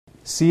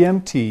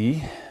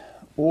CMT,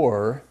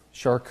 or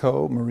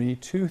Charcot Marie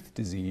Tooth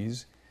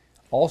Disease,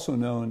 also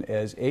known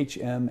as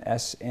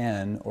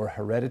HMSN, or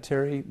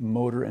hereditary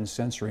motor and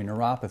sensory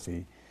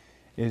neuropathy,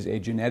 is a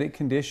genetic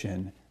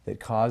condition that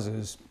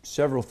causes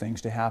several things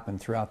to happen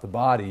throughout the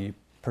body,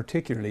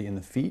 particularly in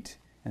the feet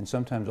and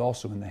sometimes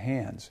also in the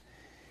hands.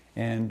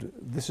 And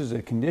this is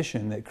a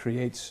condition that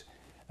creates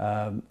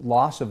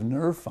loss of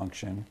nerve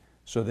function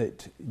so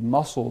that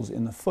muscles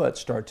in the foot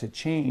start to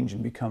change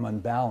and become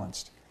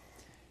unbalanced.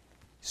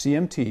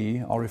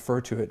 CMT, I'll refer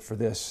to it for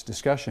this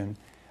discussion,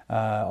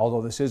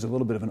 although this is a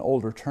little bit of an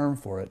older term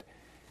for it,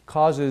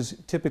 causes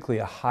typically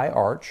a high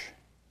arch.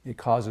 It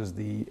causes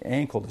the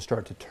ankle to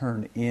start to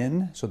turn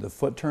in, so the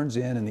foot turns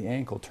in and the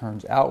ankle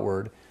turns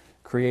outward,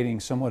 creating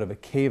somewhat of a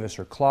cavus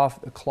or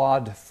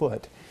clawed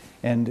foot.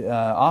 And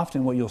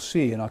often what you'll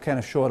see, and I'll kind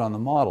of show it on the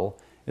model,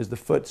 is the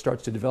foot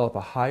starts to develop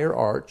a higher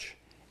arch,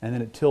 and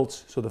then it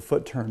tilts so the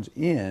foot turns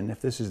in. If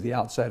this is the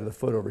outside of the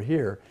foot over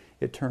here,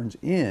 it turns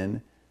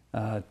in,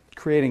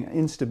 creating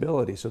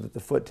instability so that the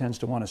foot tends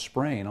to want to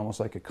sprain, almost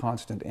like a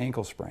constant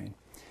ankle sprain.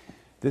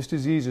 This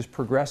disease is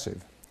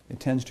progressive. It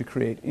tends to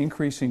create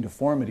increasing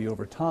deformity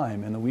over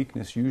time, and the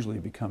weakness usually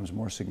becomes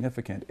more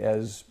significant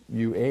as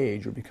you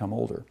age or become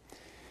older.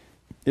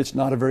 It's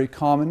not a very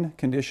common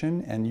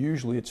condition, and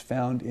usually it's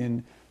found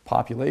in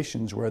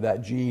populations where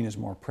that gene is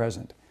more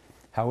present.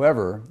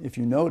 However, if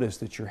you notice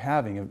that you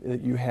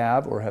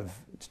have or have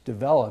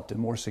developed a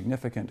more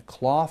significant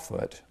claw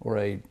foot or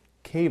a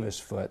cavus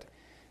foot,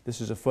 this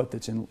is a foot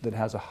that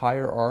has a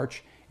higher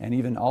arch and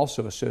even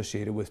also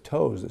associated with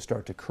toes that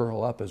start to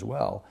curl up as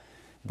well,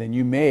 then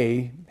you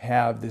may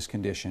have this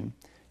condition.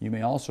 You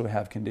may also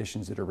have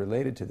conditions that are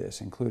related to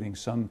this, including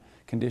some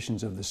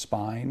conditions of the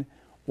spine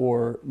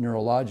or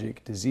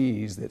neurologic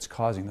disease that's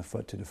causing the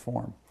foot to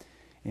deform.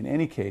 In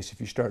any case,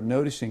 if you start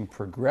noticing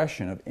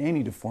progression of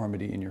any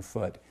deformity in your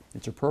foot,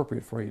 it's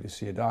appropriate for you to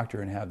see a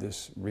doctor and have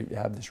this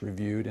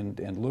reviewed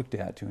and looked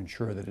at to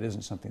ensure that it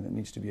isn't something that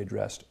needs to be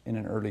addressed in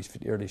an early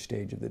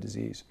stage of the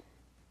disease.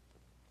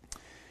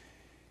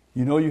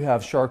 You know you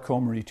have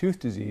Charcot Marie Tooth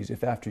Disease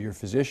if after your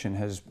physician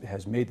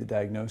has made the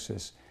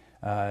diagnosis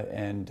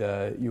and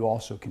you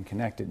also can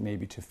connect it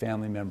maybe to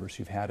family members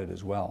who've had it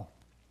as well.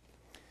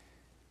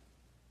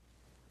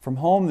 From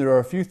home, there are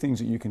a few things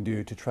that you can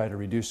do to try to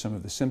reduce some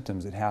of the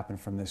symptoms that happen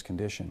from this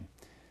condition.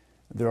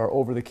 There are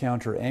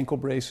over-the-counter ankle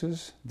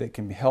braces that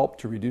can help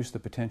to reduce the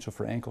potential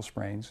for ankle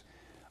sprains.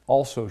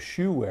 Also,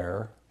 shoe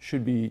wear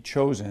should be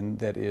chosen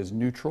that is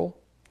neutral,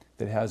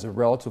 that has a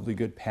relatively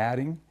good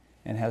padding,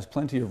 and has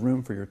plenty of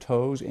room for your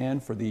toes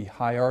and for the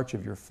high arch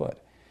of your foot.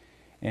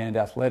 And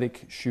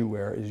athletic shoe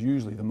wear is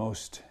usually the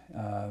most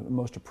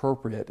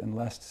appropriate and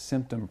less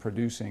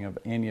symptom-producing of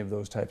any of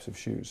those types of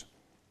shoes.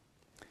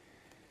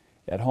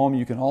 At home,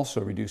 you can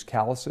also reduce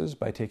calluses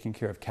by taking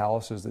care of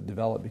calluses that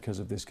develop because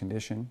of this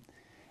condition.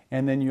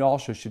 And then you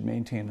also should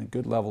maintain a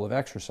good level of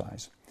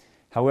exercise.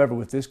 However,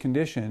 with this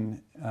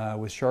condition,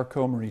 with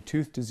Charcot Marie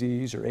Tooth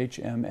Disease, or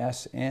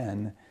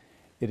HMSN,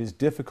 it is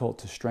difficult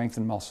to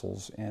strengthen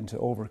muscles and to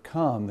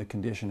overcome the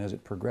condition as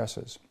it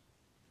progresses.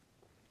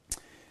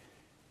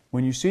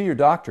 When you see your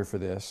doctor for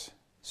this,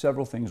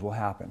 several things will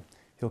happen.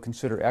 He'll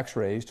consider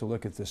x-rays to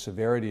look at the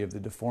severity of the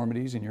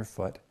deformities in your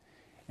foot,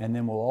 and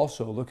then we'll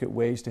also look at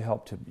ways to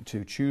help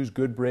to choose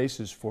good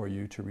braces for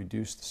you to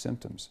reduce the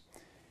symptoms.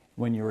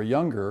 When you are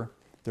younger,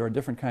 there are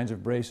different kinds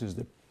of braces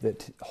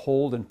that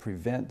hold and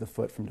prevent the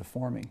foot from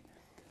deforming.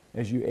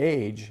 As you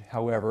age,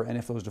 however, and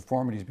if those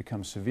deformities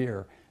become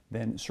severe,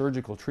 then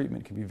surgical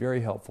treatment can be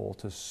very helpful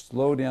to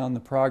slow down the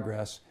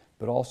progress,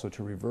 but also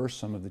to reverse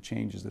some of the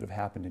changes that have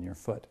happened in your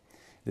foot.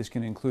 This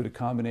can include a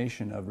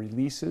combination of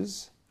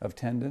releases of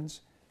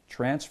tendons,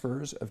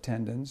 transfers of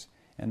tendons,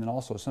 and then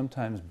also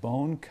sometimes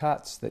bone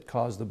cuts that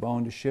cause the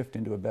bone to shift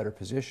into a better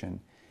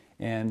position.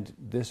 And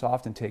this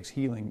often takes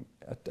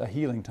a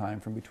healing time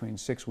from between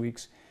 6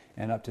 weeks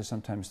and up to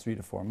sometimes 3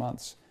 to 4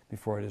 months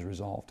before it is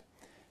resolved.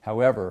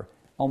 However,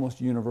 almost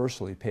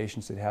universally,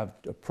 patients that have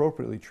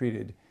appropriately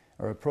treated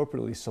or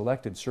appropriately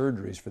selected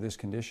surgeries for this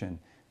condition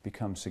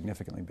become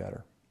significantly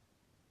better.